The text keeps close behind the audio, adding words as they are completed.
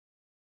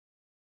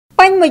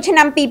ពេញមួយឆ្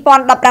នាំ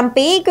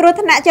2017គ្រោះ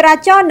ថ្នាក់ចរា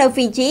ចរណ៍នៅហ្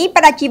វីជី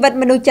ផ្តាច់ជីវិត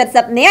មនុស្ស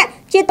70នាក់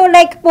ជាតួ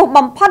លេខខ្ពស់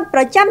បំផុតប្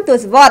រចាំទ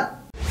សវត្សរ៍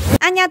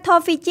អាជ្ញាធរ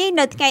ហ្វីជី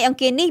នៅថ្ងៃអង្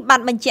គារនេះបា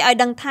នបញ្ជាក់ឲ្យ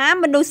ដឹងថា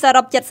មនុស្សស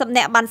រុប70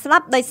នាក់បានស្លា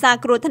ប់ដោយសារ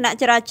គ្រោះថ្នាក់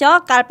ចរាចរ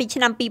ណ៍កាលពីឆ្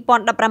នាំ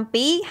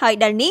2017ហើយ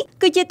ដែលនេះ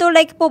គឺជាតួ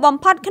លេខខ្ពស់បំ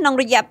ផុតក្នុង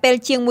រយៈពេល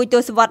ជាង1ទ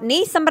សវត្សរ៍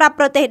នេះសម្រាប់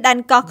ប្រទេសដែន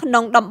កោះក្នុ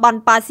ងតំបន់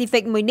ប៉ាស៊ីហ្វិ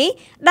កមួយនេះ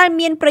ដែល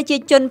មានប្រជា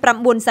ជន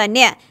9សែន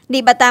នាក់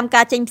នេះបើតាម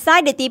ការចេញផ្សាយ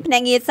ដោយទីភ្នា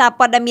ក់ងារសារ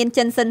ព័ត៌មាន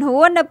ចិនសិនហួ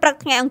រនៅព្រឹក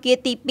ថ្ងៃអង្គារ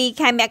ទី2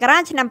ខែមករា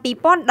ឆ្នាំ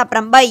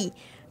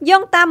2018យោ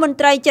ងតាមមន្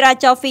ត្រីចរា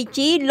ចរណ៍ហ្វី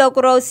ជីលោក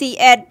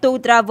Rosied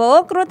Tutravo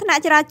គ្រោះថ្នា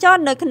ក់ចរាចរ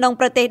ណ៍នៅក្នុង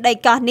ប្រទេសដី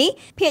កោះនេះ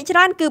ភាគច្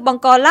រើនគឺប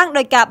ង្កឡើង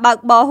ដោយការបើក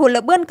បរហួស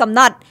ល្បឿនកំ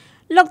ណត់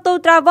លោក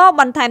Tutravo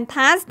បន្ថែម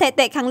ថាស្ថិ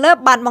តិខាងលើ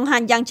បានបង្ហា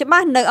ញយ៉ាងច្បា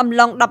ស់នៅអំ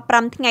ឡុង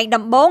15ថ្ងៃ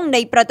ដំបូងនៃ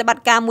ប្រតិបត្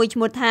តិការមួយឈ្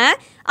មោះថា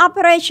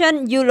Operation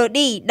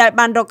Ulodi ដែល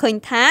បានរកឃើញ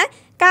ថា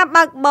ការ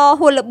បើកបរ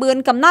ហួសល្បឿន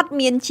កំណត់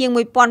មានជាង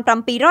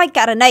1700ក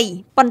រណី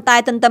ប៉ុន្តែ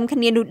ទន្ទឹមគ្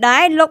នានោះដែ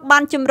រលោកបា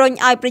នជំរុញ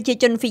ឲ្យប្រជា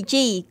ជនហ្វី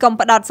ជីកុំ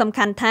ផ្ដោតសំ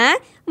ខាន់ថា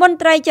មន្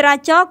ត្រីចរា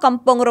ចរណ៍កំ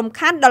ពុងរំ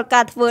ខានដល់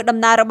ការធ្វើដំ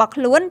ណើររបស់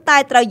ខ្លួនតែ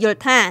ត្រូវយល់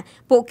ថា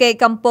ពួកគេ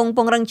កំពុងព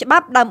ង្រឹងច្បា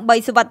ប់ដើម្បី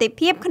សុវត្ថិ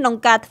ភាពក្នុង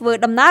ការធ្វើ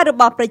ដំណើររ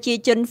បស់ប្រជា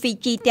ជនហ្វី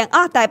ជីទាំងអ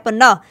ស់តែប៉ុ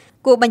ណ្ណោះ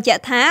គួរបញ្ជា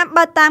ក់ថា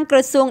បើតាមក្រ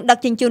សួងដឹក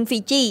ជញ្ជូនហ្វី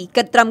ជី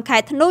គិតត្រឹមខែ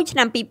ធ្នូឆ្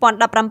នាំ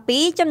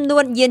2017ចំនួ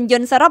នយានយ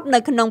ន្តសរុបនៅ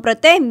ក្នុងប្រ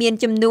ទេសមាន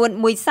ចំនួន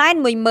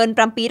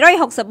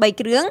 11763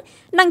 គ្រឿង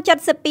និង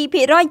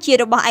 72% ជា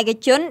របស់ឯក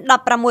ជន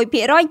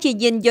 16% ជា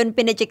យានយន្ត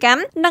ពាណិជ្ជកម្ម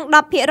និង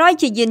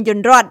 10% ជាយានយ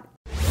ន្តរដ្ឋ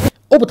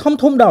ឧបត្ថម្ភ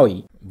ធំដោយ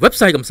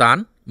Website កំសាន្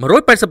ត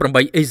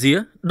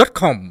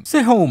 188asia.com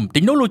Sehome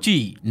Technology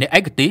អ្នកឯ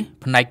កទេស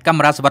ផ្នែកកា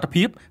មេរ៉ាសុវត្ថិ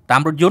ភាពតា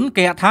មរថយន្ត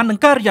គេហដ្ឋាននិង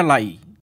ការិយាល័យ